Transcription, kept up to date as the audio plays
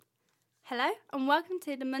Hello and welcome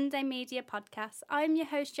to the Monday Media Podcast. I'm your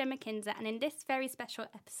host Gemma Kinzer, and in this very special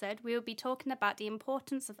episode we will be talking about the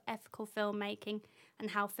importance of ethical filmmaking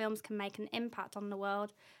and how films can make an impact on the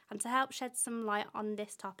world. And to help shed some light on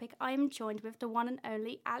this topic, I am joined with the one and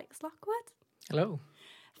only Alex Lockwood. Hello.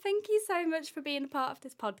 Thank you so much for being a part of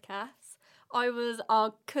this podcast. I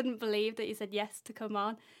couldn't believe that you said yes to come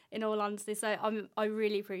on, in all honesty, so I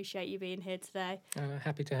really appreciate you being here today.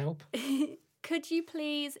 Happy to help. Could you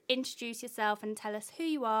please introduce yourself and tell us who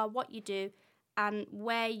you are, what you do, and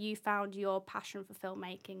where you found your passion for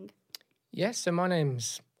filmmaking? Yes, so my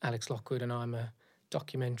name's Alex Lockwood and I'm a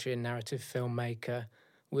documentary and narrative filmmaker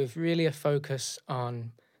with really a focus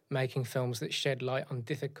on making films that shed light on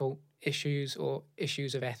difficult issues or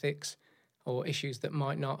issues of ethics or issues that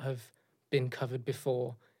might not have been covered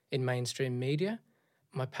before in mainstream media.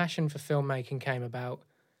 My passion for filmmaking came about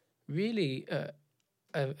really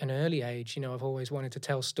an early age. I've always wanted to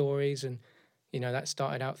tell stories, and that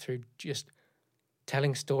started out through just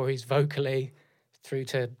telling stories vocally, through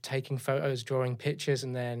to taking photos, drawing pictures,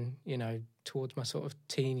 and then towards my sort of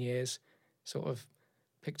teen years sort of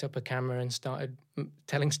picked up a camera and started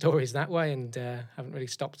telling stories that way, and haven't really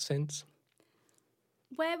stopped since.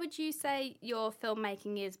 Where would you say your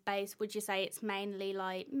filmmaking is based? Would you say it's mainly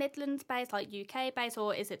like Midlands based, like UK based,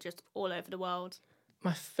 or is it just all over the world?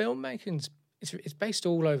 My filmmaking's It's based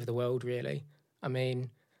all over the world, really. I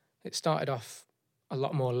mean, it started off a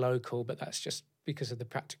lot more local, but that's just because of the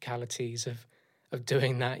practicalities of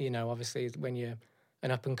doing that. Obviously, when you're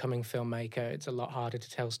an up-and-coming filmmaker, it's a lot harder to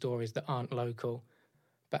tell stories that aren't local.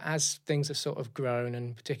 But as things have sort of grown,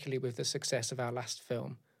 and particularly with the success of our last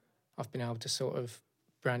film, I've been able to sort of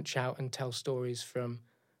branch out and tell stories from,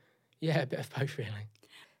 a bit of both, really.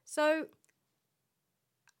 So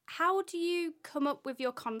how do you come up with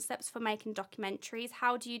your concepts for making documentaries?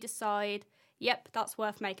 How do you decide, yep, that's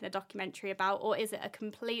worth making a documentary about, or is it a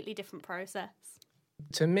completely different process?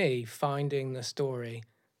 To me, finding the story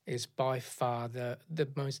is by far the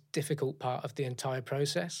most difficult part of the entire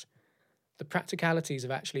process. The practicalities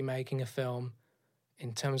of actually making a film,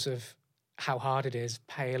 in terms of how hard it is,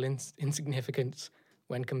 pale in insignificance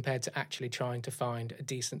when compared to actually trying to find a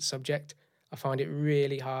decent subject. I find it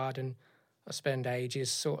really hard, and I spend ages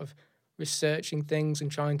sort of researching things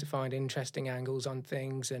and trying to find interesting angles on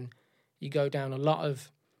things, and you go down a lot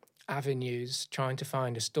of avenues trying to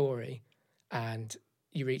find a story, and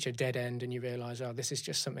you reach a dead end and you realise, this is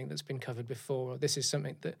just something that's been covered before, or this is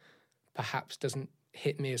something that perhaps doesn't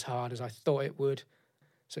hit me as hard as I thought it would.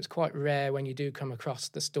 So it's quite rare when you do come across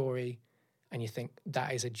the story and you think,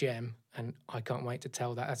 that is a gem and I can't wait to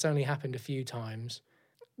tell that. That's only happened a few times.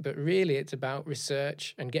 But really, it's about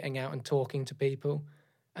research and getting out and talking to people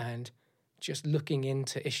and just looking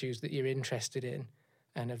into issues that you're interested in.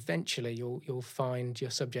 And eventually, you'll find your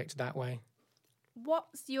subject that way.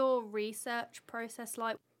 What's your research process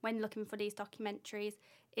like when looking for these documentaries?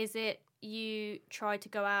 Is it you try to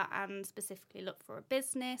go out and specifically look for a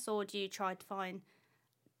business, or do you try to find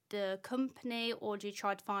the company, or do you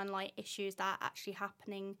try to find like issues that are actually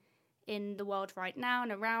happening in the world right now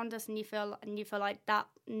and around us, and you feel like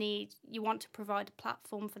you want to provide a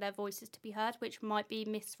platform for their voices to be heard, which might be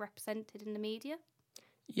misrepresented in the media?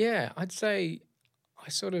 Yeah, I'd say I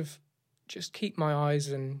sort of just keep my eyes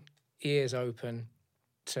and ears open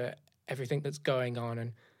to everything that's going on,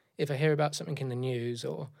 and if I hear about something in the news,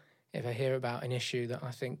 or if I hear about an issue that I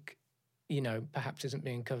think perhaps isn't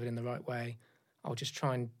being covered in the right way, I'll just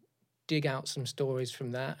try and dig out some stories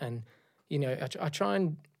from that. And I try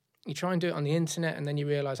and you try and do it on the internet, and then you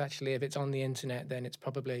realise, actually, if it's on the internet, then it's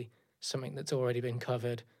probably something that's already been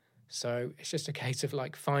covered. So it's just a case of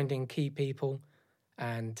like finding key people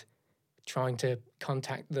and trying to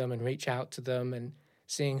contact them and reach out to them and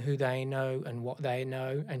seeing who they know and what they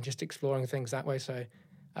know, and just exploring things that way. So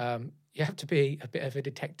you have to be a bit of a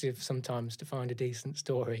detective sometimes to find a decent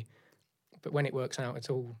story. But when it works out,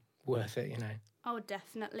 it's all worth it, Oh,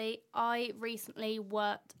 definitely. I recently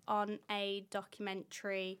worked on a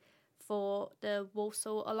documentary for the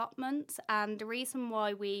Walsall allotments, and the reason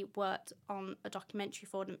why we worked on a documentary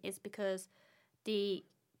for them is because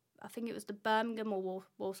I think it was the Birmingham or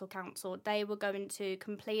Walsall Council, they were going to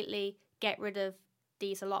completely get rid of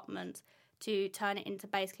these allotments to turn it into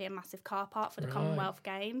basically a massive car park for the Commonwealth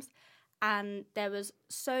Games. And there was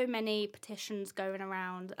so many petitions going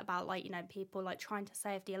around about people trying to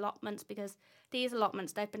save the allotments, because these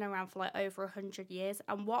allotments, they've been around for over 100 years.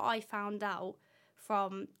 And what I found out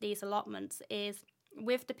from these allotments is,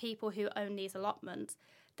 with the people who own these allotments,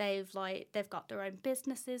 they've got their own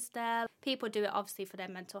businesses there. People do it obviously for their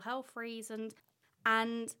mental health reasons.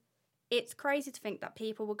 And it's crazy to think that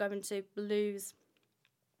people were going to lose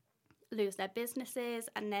lose their businesses,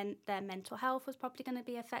 and then their mental health was probably going to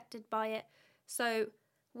be affected by it. So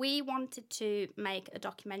we wanted to make a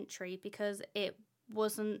documentary because it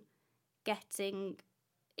wasn't getting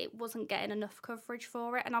enough coverage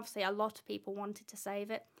for it, and obviously a lot of people wanted to save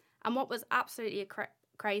it. And what was absolutely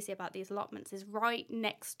crazy about these allotments is right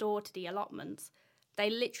next door to the allotments, they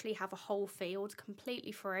literally have a whole field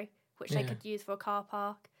completely free, which they could use for a car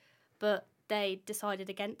park, but they decided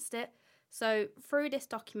against it. So through this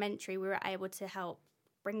documentary, we were able to help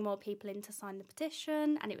bring more people in to sign the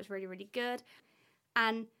petition, and it was really, really good.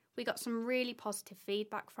 And we got some really positive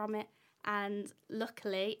feedback from it. And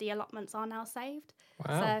luckily, the allotments are now saved.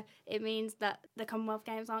 Wow. So it means that the Commonwealth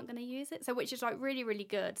Games aren't going to use it. So which is like really, really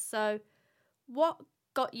good. So what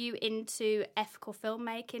got you into ethical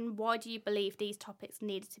filmmaking? Why do you believe these topics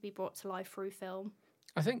needed to be brought to life through film?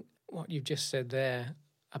 I think what you've just said there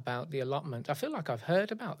about the allotment, I feel like I've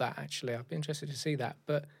heard about that actually. I'd be interested to see that.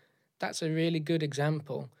 But that's a really good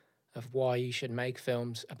example of why you should make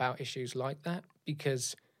films about issues like that,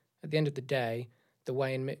 because at the end of the day, the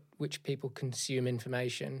way in which people consume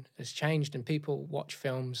information has changed, and people watch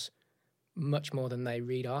films much more than they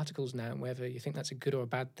read articles now. And whether you think that's a good or a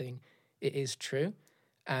bad thing, it is true.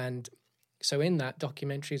 And so in that,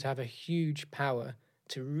 documentaries have a huge power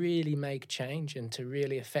to really make change and to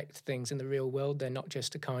really affect things in the real world. They're not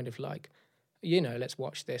just a kind of like, let's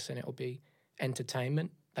watch this and it'll be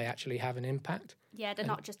entertainment. They actually have an impact. Yeah, they're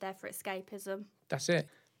not just there for escapism. That's it.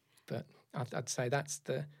 But I'd say that's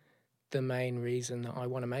the main reason that I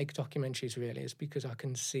want to make documentaries, really, is because I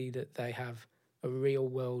can see that they have a real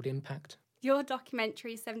world impact. Your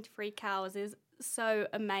documentary 73 Cows is so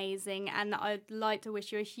amazing, and I'd like to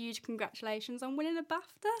wish you a huge congratulations on winning a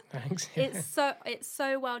BAFTA. Thanks. It's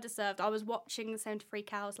so well deserved. I was watching 73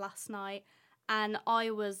 Cows last night and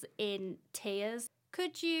I was in tears.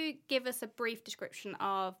 Could you give us a brief description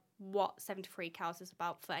of what 73 Cows is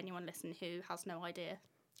about for anyone listening who has no idea?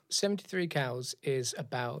 73 Cows is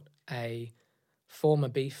about a former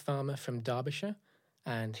beef farmer from Derbyshire,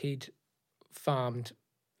 and he'd farmed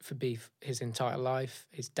for beef his entire life.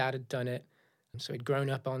 His dad had done it, so he'd grown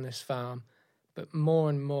up on this farm, but more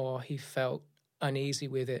and more he felt uneasy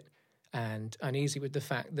with it, and uneasy with the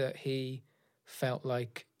fact that he felt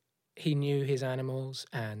like he knew his animals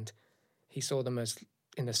and he saw them as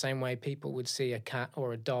in the same way people would see a cat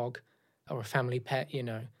or a dog or a family pet,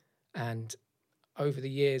 and over the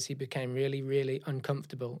years, he became really, really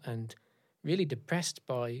uncomfortable and really depressed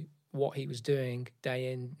by what he was doing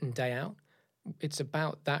day in and day out. It's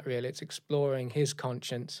about that, really. It's exploring his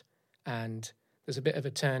conscience, and there's a bit of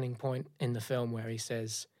a turning point in the film where he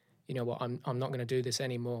says, you know what, I'm not going to do this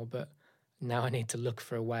anymore, but now I need to look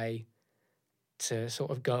for a way to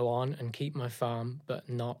sort of go on and keep my farm, but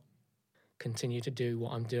not continue to do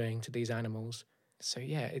what I'm doing to these animals. So,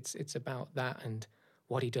 yeah, it's about that and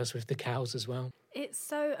what he does with the cows as well. It's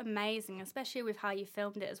so amazing, especially with how you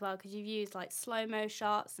filmed it as well, because you've used like slow-mo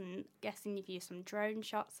shots and guessing you've used some drone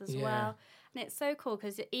shots as well. And it's so cool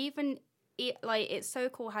because it's so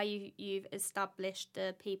cool how you've established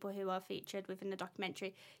the people who are featured within the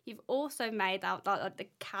documentary. You've also made out like the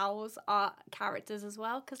cows are characters as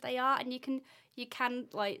well, because they are, and you can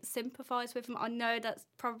like sympathise with them. I know that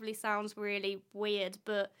probably sounds really weird,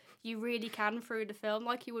 but you really can through the film,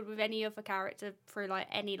 like you would with any other character through like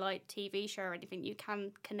any like TV show or anything. You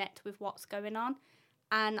can connect with what's going on,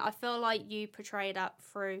 and I feel like you portray that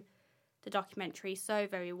through the documentary so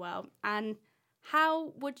very well. And how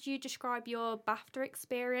would you describe your BAFTA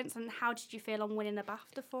experience, and how did you feel on winning a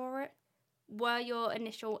BAFTA for it? Were your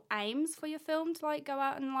initial aims for your film to like go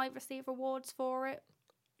out and like receive awards for it?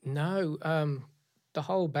 No, the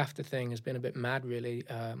whole BAFTA thing has been a bit mad, really.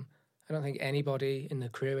 I don't think anybody in the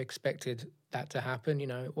crew expected that to happen.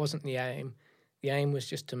 It wasn't the aim. The aim was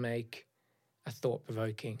just to make a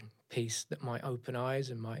thought-provoking piece that might open eyes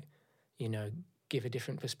and might, give a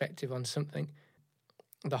different perspective on something.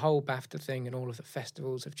 The whole BAFTA thing and all of the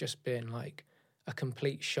festivals have just been like a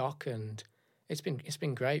complete shock, and it's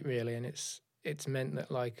been great, really. And it's meant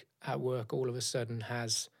that like our work all of a sudden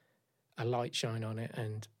has a light shine on it,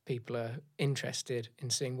 and people are interested in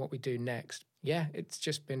seeing what we do next. Yeah, it's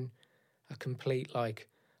just been a complete, like,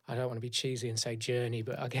 I don't want to be cheesy and say journey,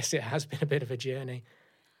 but I guess it has been a bit of a journey.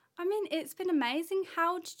 I mean, it's been amazing.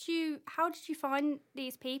 How did you find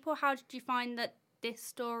these people? How did you find that this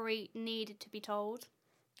story needed to be told?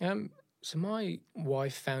 So my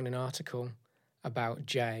wife found an article about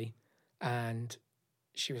Jay, and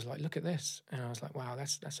she was like, look at this. And I was like, wow,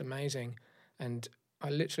 that's amazing. And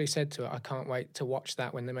I literally said to her, I can't wait to watch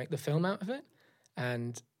that when they make the film out of it.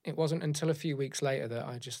 And it wasn't until a few weeks later that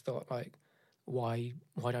I just thought, like, why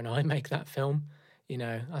don't I make that film?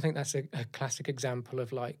 I think that's a classic example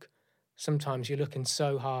of like, sometimes you're looking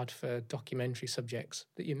so hard for documentary subjects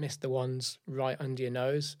that you miss the ones right under your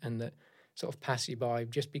nose and that sort of pass you by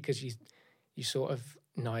just because you sort of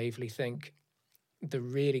naively think the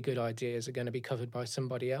really good ideas are going to be covered by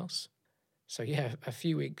somebody else. So yeah, a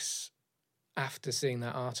few weeks after seeing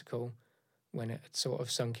that article, when it had sort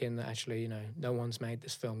of sunk in that actually, no one's made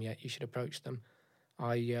this film yet, you should approach them,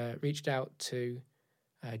 I reached out to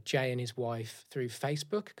Jay and his wife through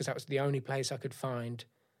Facebook, because that was the only place I could find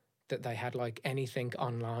that they had like anything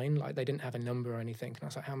online. Like they didn't have a number or anything. And I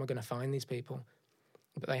was like, how am I going to find these people?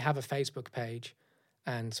 But they have a Facebook page.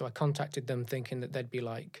 And so I contacted them thinking that they'd be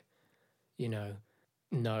like,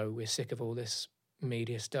 no, we're sick of all this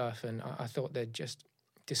media stuff. And I thought they'd just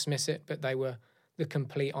dismiss it. But they were the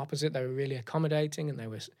complete opposite. They were really accommodating, and they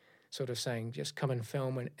were sort of saying, just come and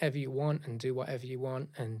film whenever you want and do whatever you want.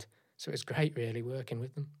 And so it's great really working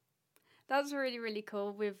with them. That's really, really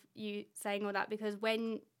cool with you saying all that, because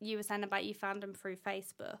when you were saying about you found them through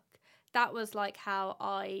Facebook, that was like how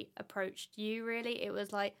I approached you really. It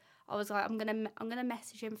was like, I was like, I'm gonna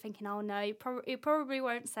message him thinking, oh no, he probably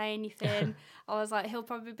won't say anything. I was like, he'll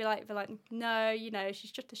probably be like, no,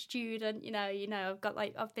 she's just a student,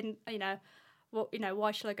 I've been,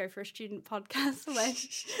 why should I go for a student podcast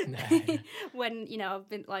when I've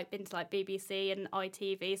been to like BBC and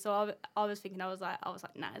ITV? So I was thinking, I was like,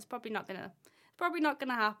 nah, it's probably not gonna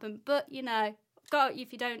happen. But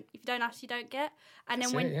if you don't ask, you don't get. And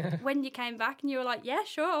then when you came back and you were like, yeah,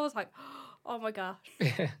 sure, I was like, oh my gosh.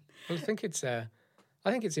 Yeah. Well, I think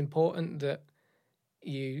it's important that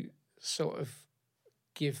you sort of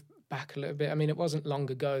give back a little bit. I mean, it wasn't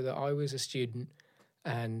long ago that I was a student,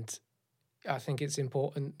 and I think it's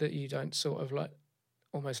important that you don't sort of like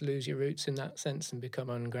almost lose your roots in that sense and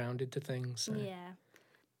become ungrounded to things. So. Yeah.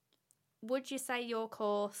 Would you say your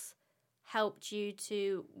course helped you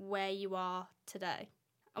to where you are today?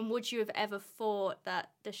 And would you have ever thought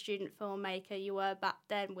that the student filmmaker you were back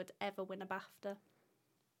then would ever win a BAFTA?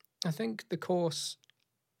 I think the course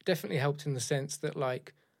definitely helped in the sense that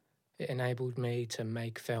like it enabled me to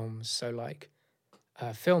make films. So like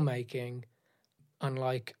filmmaking,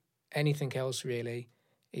 unlike anything else really,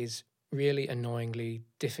 is really annoyingly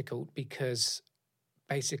difficult, because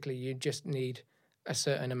basically you just need a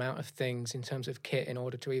certain amount of things in terms of kit in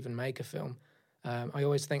order to even make a film. I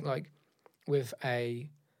always think like with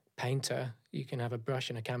a painter, you can have a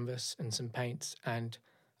brush and a canvas and some paints and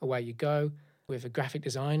away you go. With a graphic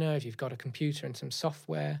designer, if you've got a computer and some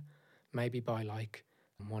software, maybe buy like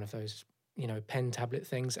one of those, pen tablet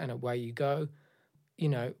things and away you go.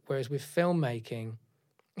 Whereas with filmmaking,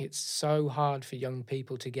 it's so hard for young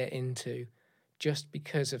people to get into just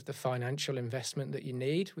because of the financial investment that you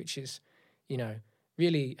need, which is,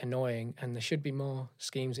 really annoying. And there should be more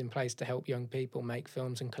schemes in place to help young people make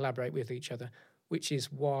films and collaborate with each other, which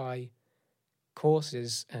is why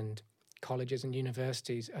courses and colleges and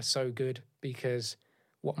universities are so good, because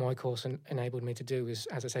what my course enabled me to do is,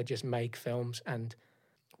 as I said, just make films and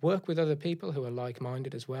work with other people who are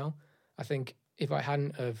like-minded as well. I think if I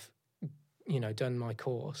hadn't have done my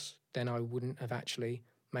course, then I wouldn't have actually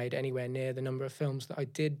made anywhere near the number of films that I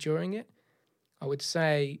did during it. I would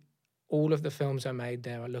say all of the films I made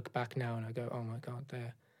there, I look back now and I go, oh my God,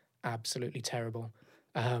 they're absolutely terrible.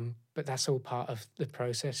 But that's all part of the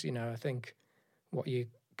process. I think what you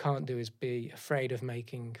can't do is be afraid of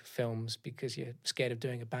making films because you're scared of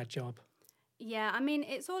doing a bad job. Yeah, I mean,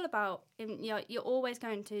 it's all about, you're always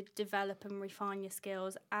going to develop and refine your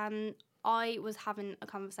skills. And I was having a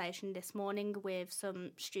conversation this morning with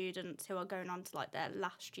some students who are going on to like their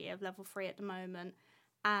last year of level 3 at the moment.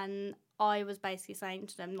 And I was basically saying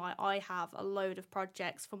to them, like, I have a load of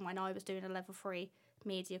projects from when I was doing a level 3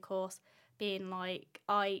 media course, being like,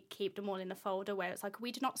 I keep them all in a folder where it's like,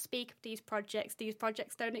 we do not speak of these projects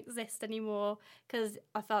don't exist anymore, because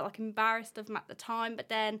I felt like embarrassed of them at the time. But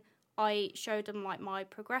then I showed them like my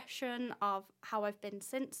progression of how I've been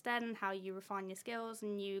since then, how you refine your skills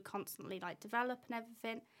and you constantly like develop and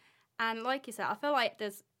everything. And like you said, I feel like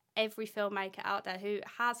there's every filmmaker out there who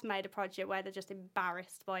has made a project where they're just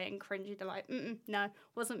embarrassed by it and cringy. They're like, no,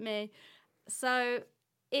 wasn't me. So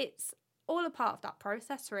it's all a part of that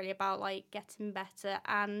process, really, about like getting better.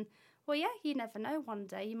 And well, yeah, you never know, one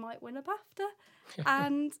day you might win a BAFTA.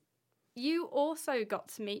 And you also got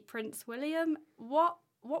to meet Prince William. What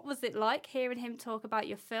was it like hearing him talk about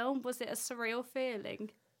your film? Was it a surreal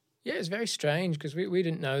feeling? Yeah, it was very strange, because we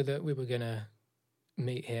didn't know that we were going to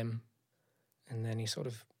meet him. And then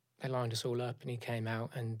they lined us all up and he came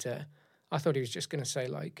out, and I thought he was just going to say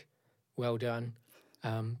like, well done.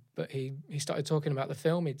 But he started talking about the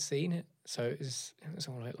film. He'd seen it So it was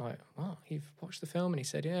all like, wow, you've watched the film? And he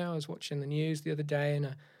said, yeah, I was watching the news the other day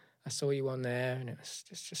and I saw you on there, and it's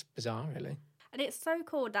just bizarre, really. And it's so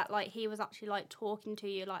cool that like he was actually like talking to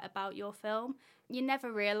you like about your film. You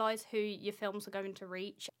never realise who your films are going to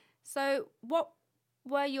reach. So what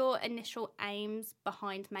were your initial aims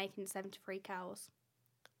behind making 73 Cows?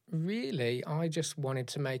 Really, I just wanted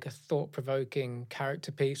to make a thought-provoking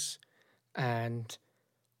character piece, and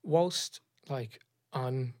whilst like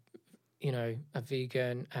I'm, a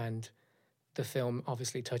vegan, and the film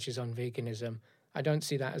obviously touches on veganism, I don't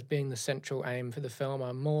see that as being the central aim for the film.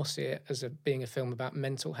 I more see it as being a film about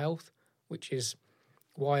mental health, which is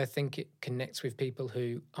why I think it connects with people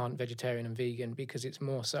who aren't vegetarian and vegan, because it's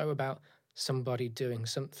more so about somebody doing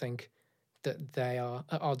something that they are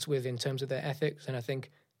at odds with in terms of their ethics. And I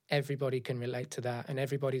think everybody can relate to that. And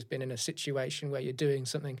everybody's been in a situation where you're doing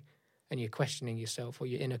something and you're questioning yourself, or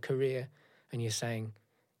you're in a career and you're saying,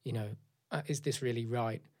 is this really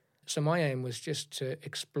right? So my aim was just to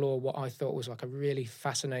explore what I thought was like a really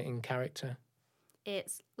fascinating character.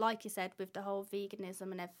 It's like you said, with the whole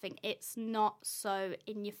veganism and everything, it's not so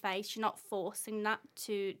in your face. You're not forcing that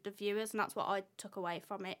to the viewers, and that's what I took away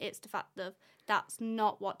from it. It's the fact that that's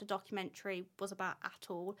not what the documentary was about at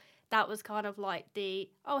all. That was kind of like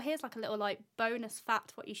here's like a little like bonus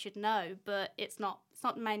fact what you should know, but it's not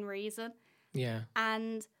the main reason. Yeah.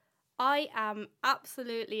 And I am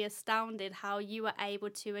absolutely astounded how you were able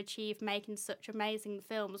to achieve making such amazing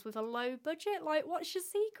films with a low budget. Like, what's your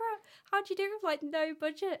secret? How do you do it with like no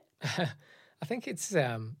budget? I think it's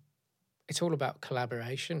all about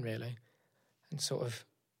collaboration, really, and sort of,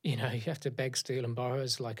 you have to beg, steal, and borrow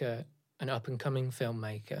as like an up and coming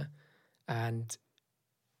filmmaker, and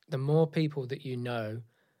the more people that you know,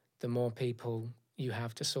 the more people you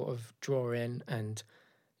have to sort of draw in. And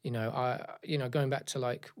going back to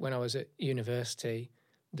like when I was at university,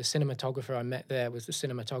 the cinematographer I met there was the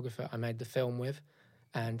cinematographer I made the film with,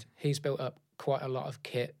 and he's built up quite a lot of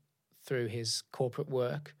kit through his corporate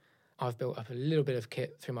work. I've built up a little bit of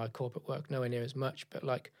kit through my corporate work, nowhere near as much, but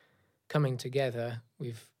like coming together,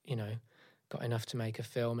 we've, got enough to make a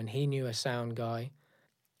film. And he knew a sound guy,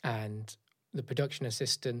 and the production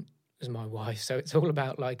assistant was my wife. So it's all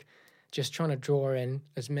about like just trying to draw in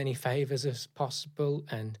as many favours as possible,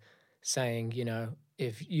 and saying,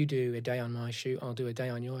 if you do a day on my shoot, I'll do a day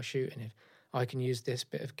on your shoot. And if I can use this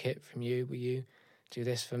bit of kit from you, will you do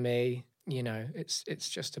this for me? It's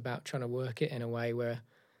just about trying to work it in a way where,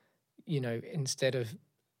 instead of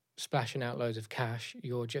splashing out loads of cash,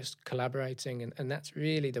 you're just collaborating. And that's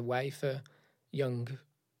really the way for young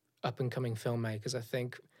up-and-coming filmmakers, I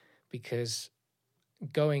think, because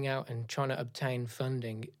going out and trying to obtain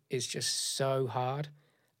funding is just so hard.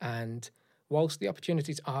 And whilst the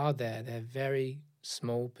opportunities are there, they're very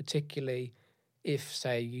small, particularly if,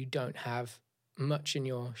 say, you don't have much in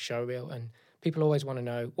your showreel. And people always want to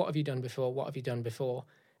know, what have you done before? What have you done before?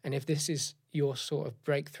 And if this is your sort of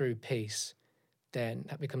breakthrough piece, then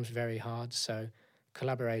that becomes very hard. So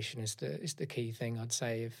collaboration is the key thing, I'd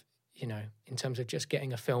say, if in terms of just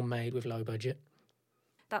getting a film made with low budget.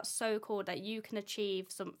 That's so cool that you can achieve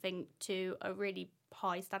something to a really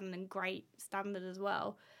high standard and great standard as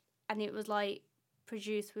well. And it was like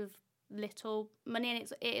produced with little money,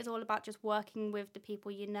 and it is all about just working with the people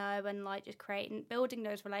you know, and like just building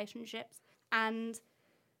those relationships. And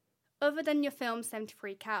other than your film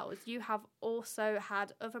 73 Cows, you have also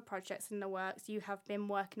had other projects in the works. You have been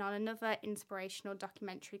working on another inspirational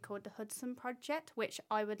documentary called The Hudson Project, which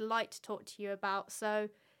I would like to talk to you about. So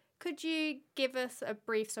could you give us a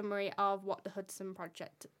brief summary of what the Hudson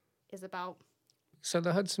Project is about? So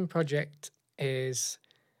the Hudson Project is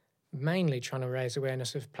mainly trying to raise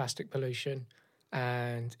awareness of plastic pollution,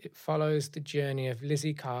 and it follows the journey of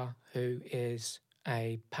Lizzie Carr, who is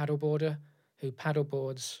a paddleboarder who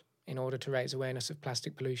paddleboards in order to raise awareness of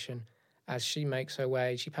plastic pollution. As she makes her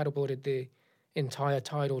way, she paddleboarded the entire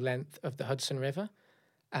tidal length of the Hudson River,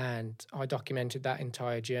 and I documented that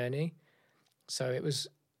entire journey. So it was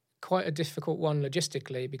quite a difficult one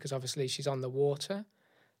logistically, because obviously she's on the water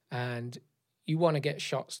and you want to get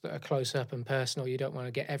shots that are close up and personal. You don't want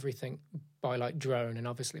to get everything by like drone. And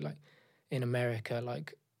obviously like in America,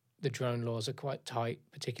 like the drone laws are quite tight,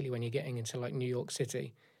 particularly when you're getting into like New York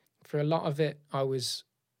City. For a lot of it, I was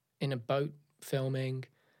in a boat filming,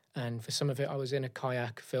 and for some of it I was in a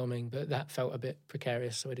kayak filming, but that felt a bit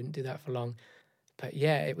precarious, so I didn't do that for long. But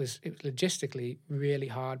yeah, it was logistically really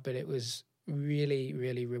hard, but it was really,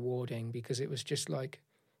 really rewarding, because it was just like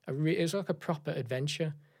it was like a proper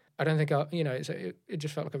adventure. I don't think it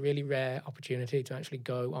just felt like a really rare opportunity to actually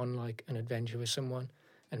go on like an adventure with someone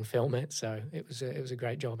and film it. So it was a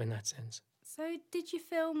great job in that sense. So did you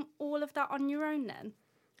film all of that on your own then?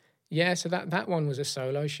 Yeah, so that one was a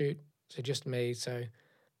solo shoot, so just me. So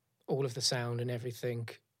all of the sound and everything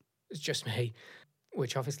is just me,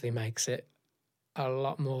 which obviously makes it a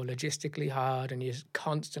lot more logistically hard, and you're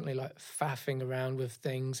constantly like faffing around with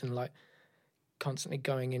things and like constantly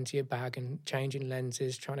going into your bag and changing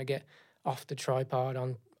lenses, trying to get off the tripod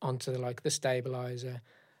onto like the stabilizer.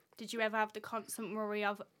 Did you ever have the constant worry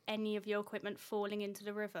of any of your equipment falling into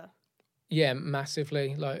the river? Yeah,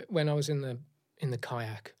 massively. Like when I was in the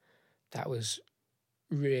kayak, that was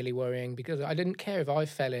really worrying because I didn't care if I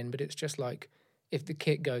fell in, but it's just like if the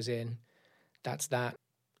kit goes in, that's that.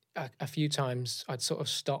 A few times I'd sort of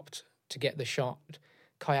stopped to get the shot,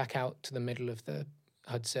 kayak out to the middle of the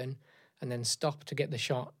Hudson, and then stop to get the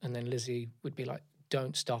shot. And then Lizzie would be like,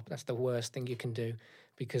 don't stop. That's the worst thing you can do,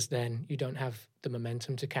 because then you don't have the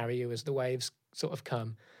momentum to carry you as the waves sort of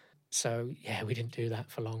come. So yeah, we didn't do that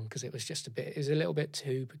for long because it was a little bit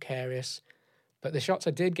too precarious. But the shots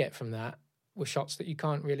I did get from that were shots that you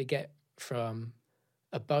can't really get from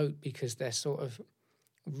a boat because they're sort of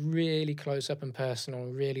really close up and personal,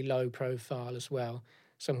 really low profile as well.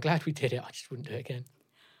 So I'm glad we did it. I just wouldn't do it again.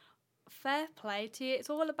 Fair play to you. It's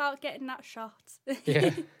all about getting that shot.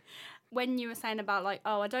 Yeah. When you were saying about like,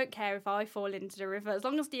 oh, I don't care if I fall into the river as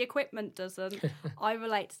long as the equipment doesn't. I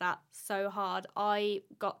relate to that so hard. I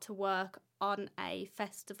got to work on a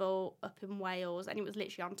festival up in Wales, and it was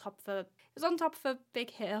literally on top of a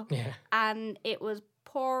big hill. Yeah. And it was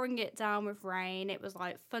pouring it down with rain. It was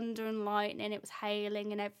like thunder and lightning. It was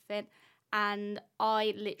hailing and everything. And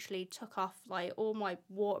I literally took off like all my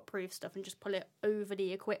waterproof stuff and just put it over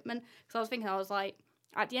the equipment. Because I was like,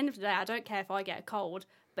 at the end of the day, I don't care if I get a cold,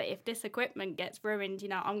 but if this equipment gets ruined,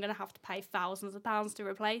 I'm going to have to pay thousands of pounds to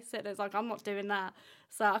replace it. And it's like, I'm not doing that.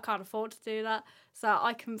 So I can't afford to do that. So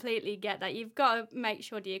I completely get that. You've got to make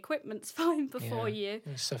sure the equipment's fine before you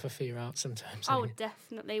suffer for your art sometimes. Oh,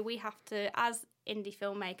 definitely. We have to, as indie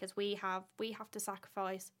filmmakers, we have to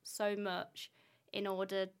sacrifice so much in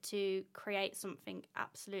order to create something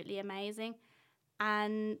absolutely amazing.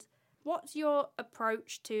 And what's your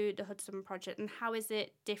approach to the Hudson Project, and how is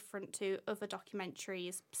it different to other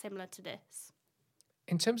documentaries similar to this?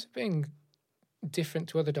 In terms of being different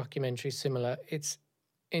to other documentaries similar, it's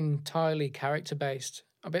entirely character-based,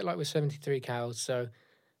 a bit like with 73 Cows. So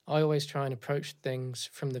I always try and approach things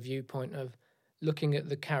from the viewpoint of looking at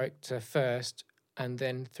the character first, and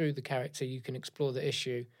then through the character you can explore the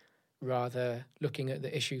issue, rather looking at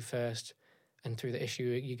the issue first, and through the issue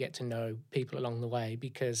you get to know people along the way.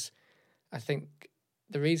 Because I think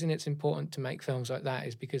the reason it's important to make films like that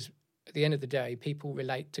is because at the end of the day, people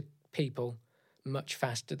relate to people much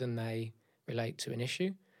faster than they relate to an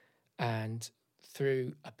issue. And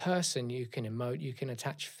through a person, you can emote, you can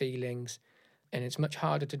attach feelings, and it's much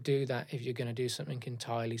harder to do that if you're going to do something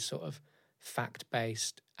entirely sort of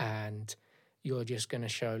fact-based and you're just going to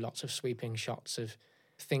show lots of sweeping shots of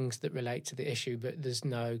things that relate to the issue, but there's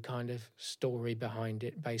no kind of story behind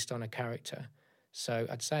it based on a character. So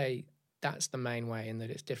I'd say that's the main way in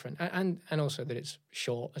that it's different, and also that it's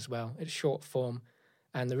short as well. It's short form,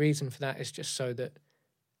 and the reason for that is just so that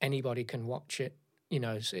anybody can watch it.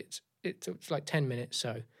 So it's like 10 minutes.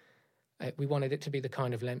 So we wanted it to be the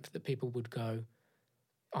kind of length that people would go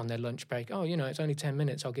on their lunch break. Oh, it's only 10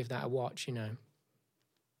 minutes. I'll give that a watch.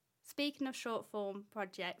 Speaking of short form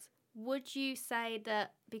projects, would you say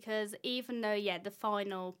that, because even though, the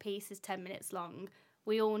final piece is 10 minutes long,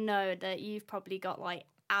 we all know that you've probably got like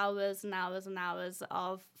hours and hours and hours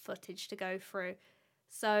of footage to go through.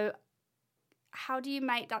 So how do you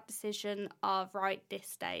make that decision of, right, this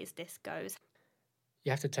stays, this goes?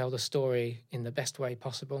 You have to tell the story in the best way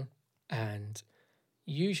possible. And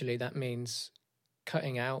usually that means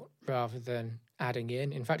cutting out rather than adding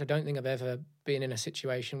in. In fact, I don't think I've ever been in a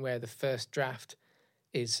situation where the first draft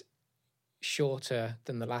is shorter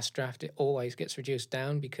than the last draft. It always gets reduced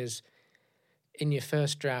down, because in your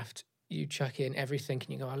first draft, you chuck in everything and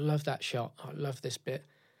you go, I love that shot, I love this bit.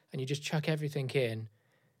 And you just chuck everything in,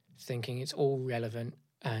 thinking it's all relevant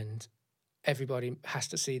and everybody has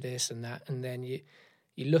to see this and that. And then you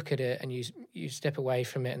look at it and you step away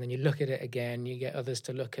from it, and then you look at it again, you get others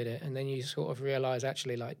to look at it, and then you sort of realise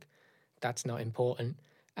actually like that's not important.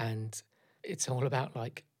 And it's all about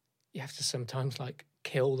like, you have to sometimes like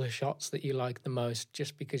kill the shots that you like the most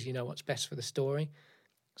just because you know what's best for the story.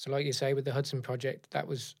 So like you say, with the Hudson Project, that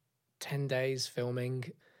was 10 days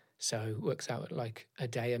filming, so it works out at like a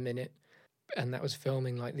day a minute, and that was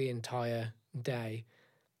filming like the entire day.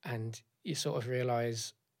 And you sort of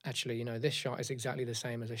realise, actually, this shot is exactly the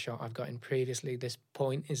same as a shot I've got in previously. This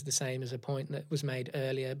point is the same as a point that was made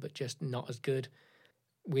earlier, but just not as good.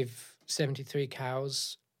 with 73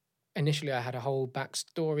 Cows, initially I had a whole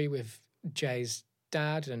backstory with Jay's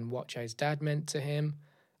dad and what Jay's dad meant to him.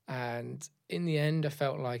 And in the end, I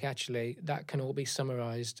felt like actually that can all be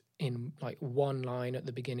summarized in like one line at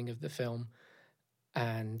the beginning of the film.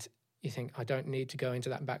 And you think, I don't need to go into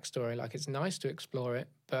that backstory. Like, it's nice to explore it,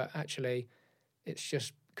 but actually it's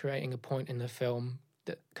just creating a point in the film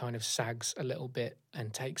that kind of sags a little bit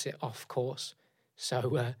and takes it off course.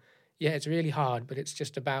 So, yeah, it's really hard, but it's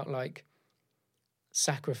just about like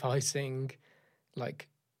sacrificing like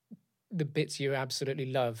the bits you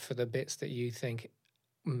absolutely love for the bits that you think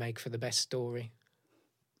make for the best story.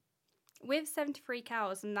 With 73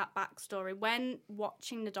 Cows and that backstory, when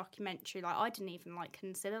watching the documentary, like, I didn't even like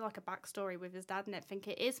consider like a backstory with his dad and everything.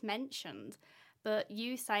 It is mentioned, but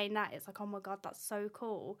you saying that, it's like, oh my God, that's so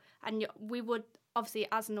cool. And we would, obviously,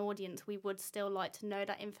 as an audience, we would still like to know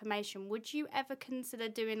that information. Would you ever consider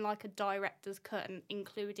doing like a director's cut and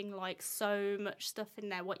including like so much stuff in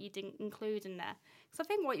there, what you didn't include in there? Because I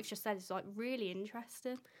think what you've just said is like really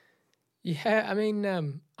interesting. Yeah, I mean,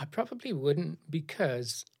 I probably wouldn't,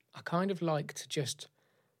 because I kind of like to just,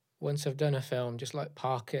 once I've done a film, just like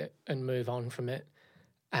park it and move on from it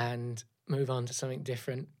and move on to something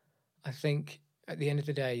different. I think at the end of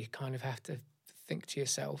the day, you kind of have to think to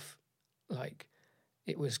yourself, like,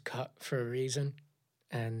 it was cut for a reason.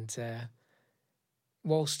 And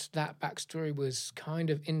whilst that backstory was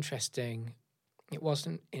kind of interesting, it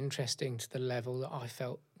wasn't interesting to the level that I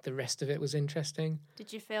felt the rest of it was interesting.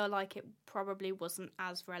 Did you feel like it probably wasn't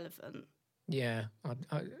as relevant? Yeah,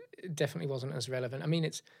 it definitely wasn't as relevant. I mean,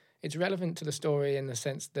 it's relevant to the story in the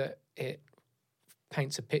sense that it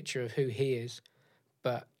paints a picture of who he is,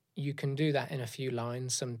 but you can do that in a few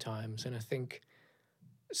lines sometimes. And I think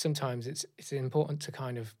sometimes it's important to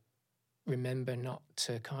kind of remember not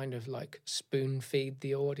to kind of like spoon feed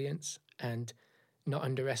the audience and not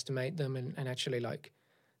underestimate them, and actually like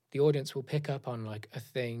the audience will pick up on like a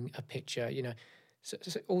thing, a picture, you know. So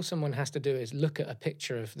all someone has to do is look at a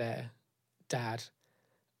picture of their dad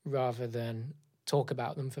rather than talk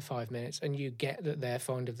about them for 5 minutes, and you get that they're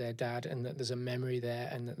fond of their dad and that there's a memory there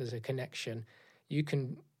and that there's a connection.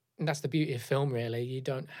 And that's the beauty of film, really. You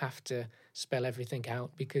don't have to spell everything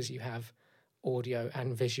out because you have audio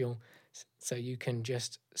and visual. So you can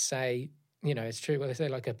just say, you know, it's true what they say,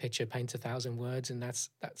 like a picture paints 1,000 words, and that's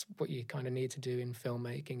what you kind of need to do in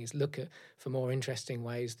filmmaking, is look for more interesting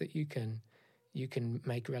ways that you can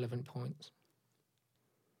make relevant points.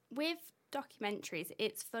 With documentaries,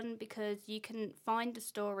 it's fun because you can find the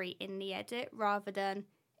story in the edit rather than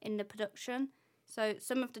in the production. So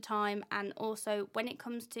some of the time, and also when it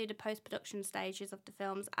comes to the post-production stages of the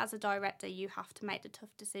films, as a director, you have to make the tough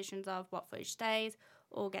decisions of what footage stays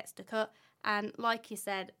or gets to cut. And like you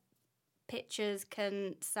said, pictures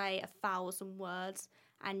can say 1,000 words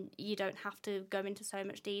and you don't have to go into so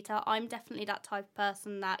much detail. I'm definitely that type of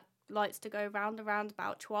person that likes to go round and round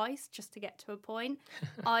about twice just to get to a point.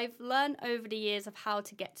 I've learned over the years of how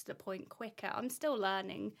to get to the point quicker. I'm still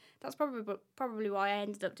learning. That's probably why I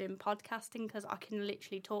ended up doing podcasting, because I can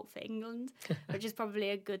literally talk for England, which is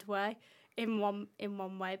probably a good way in one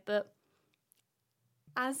way. But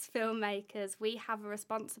as filmmakers, we have a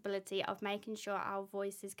responsibility of making sure our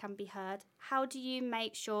voices can be heard. How do you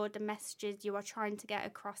make sure the messages you are trying to get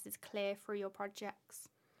across is clear through your projects?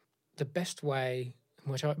 The best way,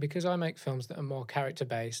 because I make films that are more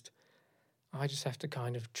character-based, I just have to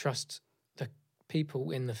kind of trust the people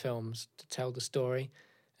in the films to tell the story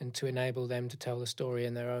and to enable them to tell the story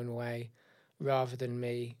in their own way, rather than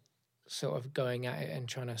me sort of going at it and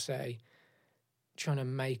trying to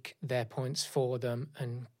make their points for them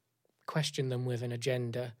and question them with an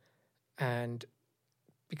agenda. And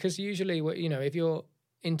because usually, you know, if you're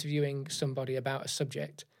interviewing somebody about a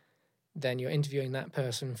subject, then you're interviewing that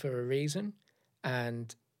person for a reason.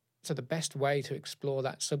 And so the best way to explore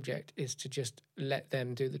that subject is to just let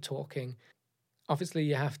them do the talking. Obviously,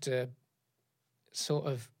 you have to sort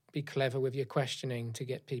of be clever with your questioning to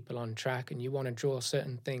get people on track, and you want to draw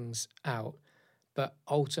certain things out. But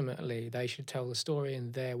ultimately, they should tell the story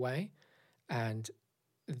in their way, and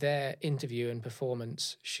their interview and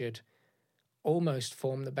performance should almost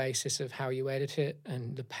form the basis of how you edit it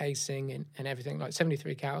and the pacing and everything. Like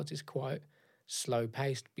 73 Cowards is quite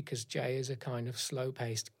slow-paced because Jay is a kind of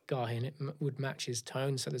slow-paced guy, and it would match his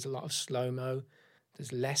tone, so there's a lot of slow-mo.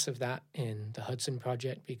 There's less of that in the Hudson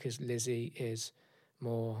Project because Lizzie is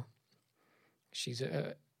more... She's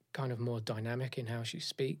a kind of more dynamic in how she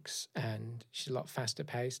speaks, and she's a lot faster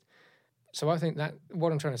paced. So I think that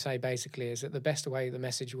what I'm trying to say basically is that the best way the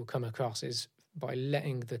message will come across is by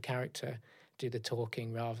letting the character do the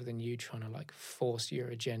talking rather than you trying to like force your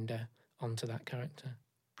agenda onto that character.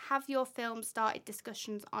 have your film started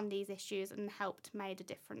discussions on these issues and helped made a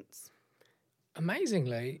difference?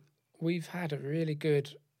 Amazingly, we've had a really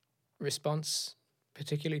good response,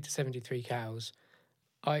 particularly to 73 Cows.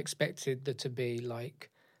 I expected there to be like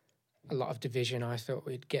a lot of division. I thought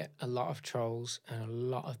we'd get a lot of trolls and a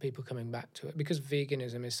lot of people coming back to it because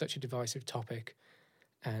veganism is such a divisive topic.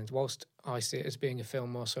 And whilst I see it as being a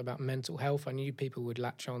film more so about mental health, I knew people would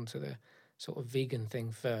latch on to the sort of vegan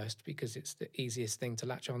thing first because it's the easiest thing to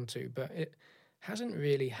latch onto. But it hasn't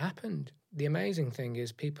really happened. The amazing thing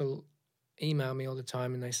is people email me all the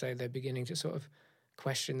time and they say they're beginning to sort of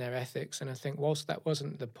question their ethics. And I think whilst that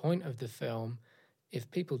wasn't the point of the film, if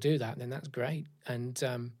people do that, then that's great.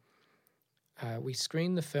 And we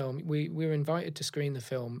screened the film. We were invited to screen the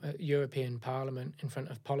film at European Parliament in front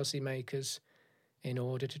of policymakers in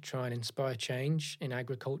order to try and inspire change in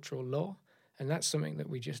agricultural law. And that's something that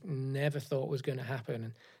we just never thought was going to happen.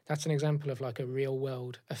 And that's an example of like a real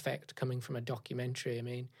world effect coming from a documentary. I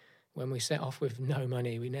mean, when we set off with no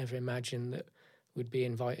money, we never imagined that we'd be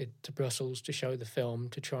invited to Brussels to show the film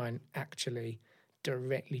to try and actually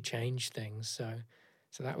directly change things. So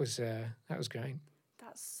that was great.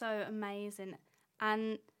 That's so amazing.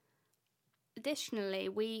 And additionally,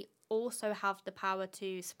 we also have the power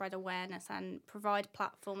to spread awareness and provide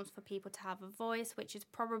platforms for people to have a voice, which is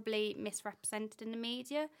probably misrepresented in the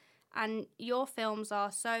media. And your films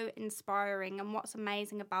are so inspiring, and what's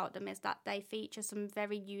amazing about them is that they feature some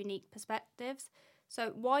very unique perspectives.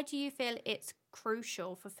 So why do you feel it's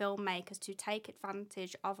crucial for filmmakers to take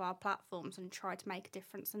advantage of our platforms and try to make a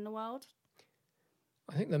difference in the world?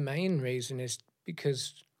 I think the main reason is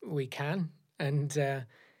because we can, and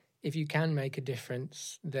if you can make a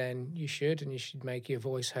difference, then you should, and you should make your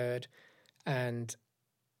voice heard. And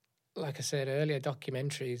like I said earlier,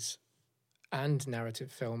 documentaries and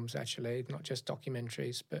narrative films, actually, not just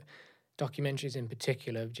documentaries, but documentaries in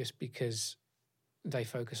particular, just because they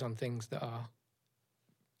focus on things that are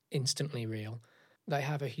instantly real. They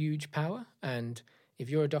have a huge power, and if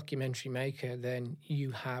you're a documentary maker, then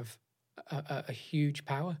you have a huge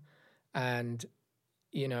power. And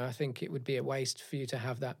you know, I think it would be a waste for you to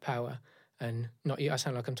have that power and not you. I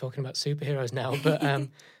sound like I'm talking about superheroes now,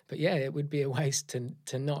 but yeah, it would be a waste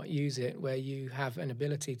to not use it where you have an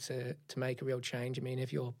ability to make a real change. I mean,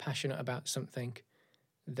 if you're passionate about something,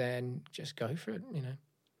 then just go for it, you know.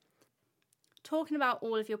 Talking about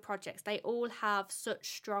all of your projects, they all have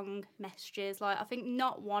such strong messages. Like, I think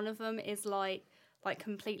not one of them is like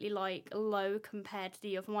completely like low compared to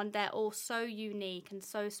the other one. They're all so unique and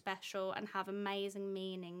so special and have amazing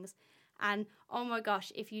meanings. And oh my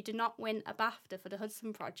gosh, if you do not win a BAFTA for the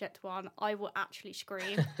Hudson Project one, I will actually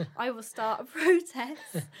scream. I will start a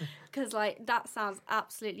protest because like that sounds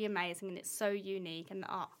absolutely amazing and it's so unique. And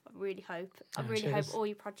I really hope all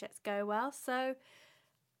your projects go well. So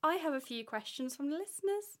I have a few questions from the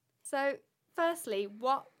listeners. So firstly,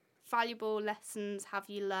 what valuable lessons have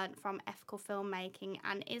you learned from ethical filmmaking,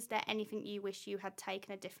 and is there anything you wish you had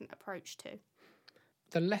taken a different approach to?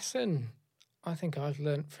 The lesson I think I've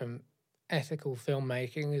learned from ethical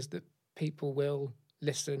filmmaking is that people will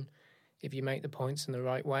listen if you make the points in the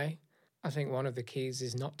right way. I think one of the keys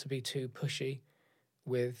is not to be too pushy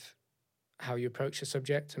with how you approach the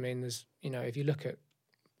subject. I mean, there's, you know, if you look at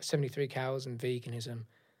 73 Cows and veganism,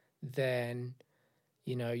 then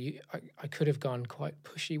you know, I could have gone quite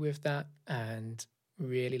pushy with that and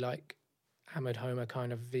really like hammered home a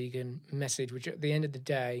kind of vegan message, which at the end of the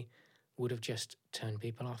day would have just turned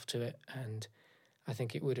people off to it. And I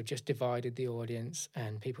think it would have just divided the audience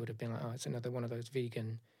and people would have been like, oh, it's another one of those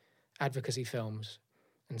vegan advocacy films.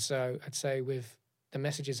 And so I'd say with the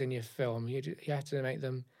messages in your film, you have to make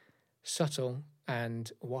them subtle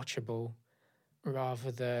and watchable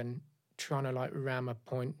rather than trying to like ram a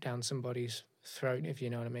point down somebody's throat, if you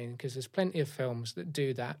know what I mean, because there's plenty of films that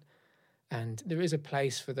do that, and there is a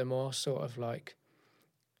place for the more sort of like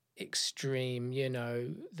extreme, you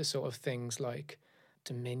know, the sort of things like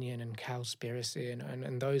Dominion and Cowspiracy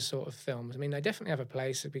and those sort of films. I mean, they definitely have a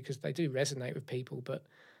place because they do resonate with people, but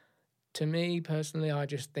to me personally, I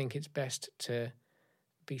just think it's best to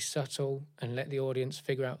be subtle and let the audience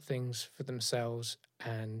figure out things for themselves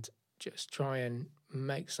and just try and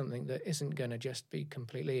make something that isn't going to just be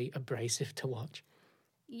completely abrasive to watch.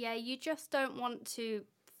 Yeah, you just don't want to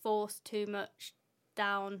force too much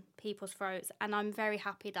down people's throats. And I'm very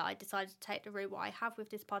happy that I decided to take the route what I have with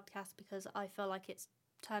this podcast because I feel like it's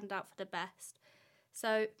turned out for the best.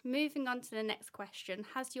 So moving on to the next question,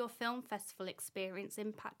 has your film festival experience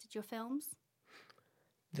impacted your films?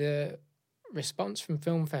 The response from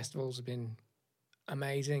film festivals has been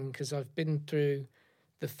amazing because I've been through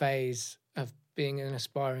the phase of being an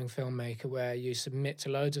aspiring filmmaker where you submit to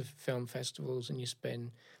loads of film festivals and you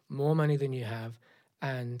spend more money than you have,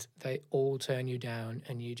 and they all turn you down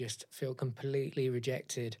and you just feel completely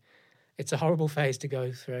rejected. It's a horrible phase to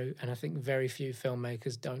go through, and I think very few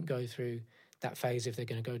filmmakers don't go through that phase if they're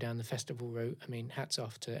going to go down the festival route. I mean, hats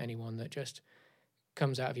off to anyone that just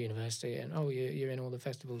comes out of university and, oh, you're in all the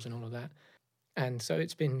festivals and all of that. And so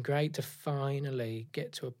it's been great to finally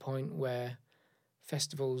get to a point where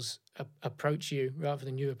festivals approach you rather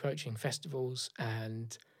than you approaching festivals,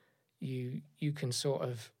 and you can sort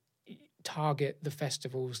of target the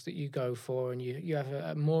festivals that you go for, and you have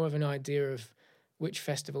a more of an idea of which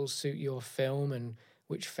festivals suit your film and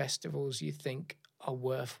which festivals you think are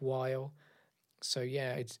worthwhile. So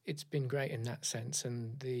yeah, it's been great in that sense.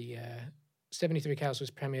 And the 73 Cows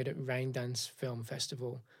was premiered at Raindance Film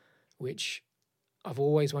Festival, which I've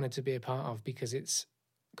always wanted to be a part of because it's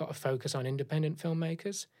got a focus on independent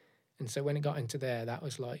filmmakers. And so when it got into there, that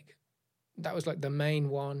was like the main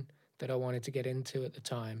one that I wanted to get into at the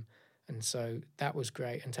time. And so that was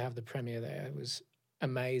great. And to have the premiere there was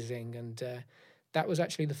amazing. And that was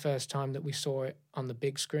actually the first time that we saw it on the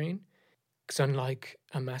big screen. Because unlike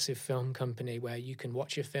a massive film company where you can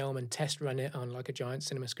watch your film and test run it on like a giant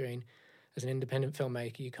cinema screen, as an independent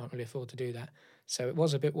filmmaker, you can't really afford to do that. So it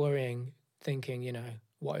was a bit worrying thinking,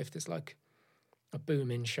 what if there's like a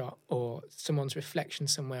boom-in shot or someone's reflection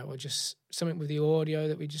somewhere or just something with the audio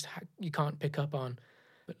that we just you can't pick up on.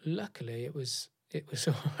 But luckily it was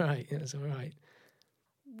all right. It was all right.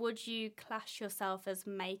 Would you class yourself as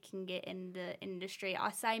making it in the industry?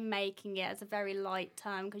 I say making it as a very light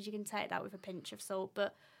term because you can take that with a pinch of salt,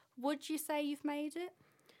 but would you say you've made it?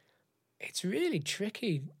 It's really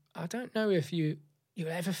tricky. I don't know if you'll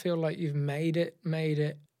ever feel like you've made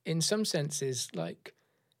it. In some senses, like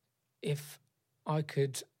if I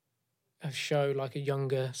could have shown like a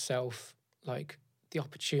younger self like the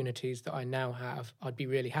opportunities that I now have, I'd be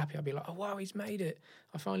really happy. I'd be like, oh wow, he's made it.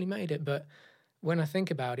 I finally made it. But when I think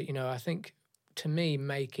about it, I think to me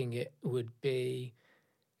making it would be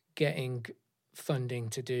getting funding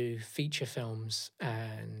to do feature films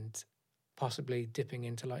and possibly dipping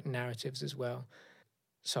into like narratives as well.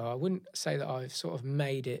 So I wouldn't say that I've sort of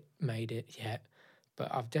made it yet,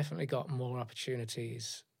 but I've definitely got more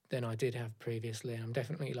opportunities than I did have previously. And I'm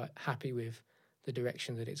definitely like happy with the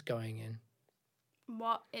direction that it's going in.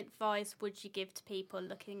 What advice would you give to people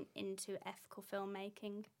looking into ethical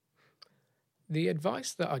filmmaking? The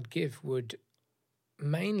advice that I'd give would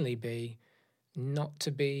mainly be not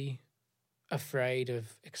to be afraid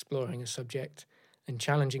of exploring a subject and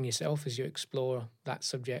challenging yourself as you explore that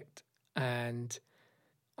subject. And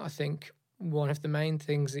I think one of the main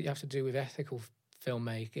things that you have to do with ethical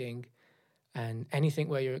filmmaking and anything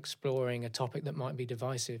where you're exploring a topic that might be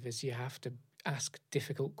divisive is you have to ask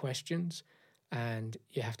difficult questions and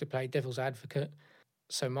you have to play devil's advocate.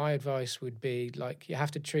 So my advice would be like you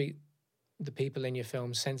have to treat the people in your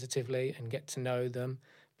film sensitively and get to know them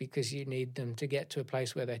because you need them to get to a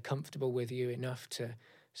place where they're comfortable with you enough to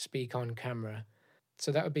speak on camera.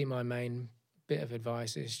 So that would be my main bit of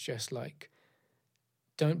advice is just like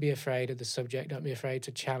don't be afraid of the subject, don't be afraid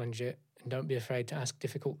to challenge it, and don't be afraid to ask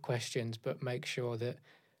difficult questions, but make sure that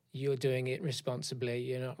you're doing it responsibly.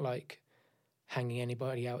 You're not like hanging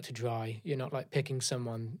anybody out to dry. You're not like picking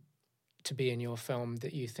someone to be in your film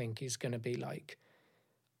that you think is going to be like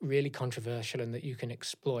really controversial and that you can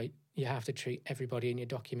exploit. You have to treat everybody in your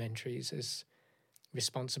documentaries as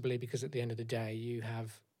responsibly because at the end of the day, you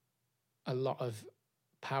have a lot of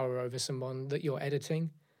power over someone that you're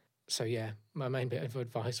editing. So yeah, my main bit of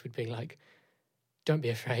advice would be like, don't be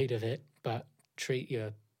afraid of it, but treat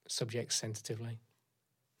your subjects sensitively.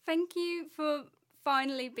 Thank you for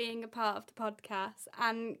finally being a part of the podcast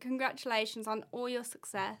and congratulations on all your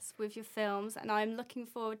success with your films, and I'm looking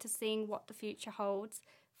forward to seeing what the future holds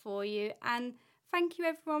for you. And thank you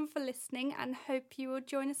everyone for listening and hope you will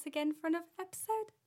join us again for another episode.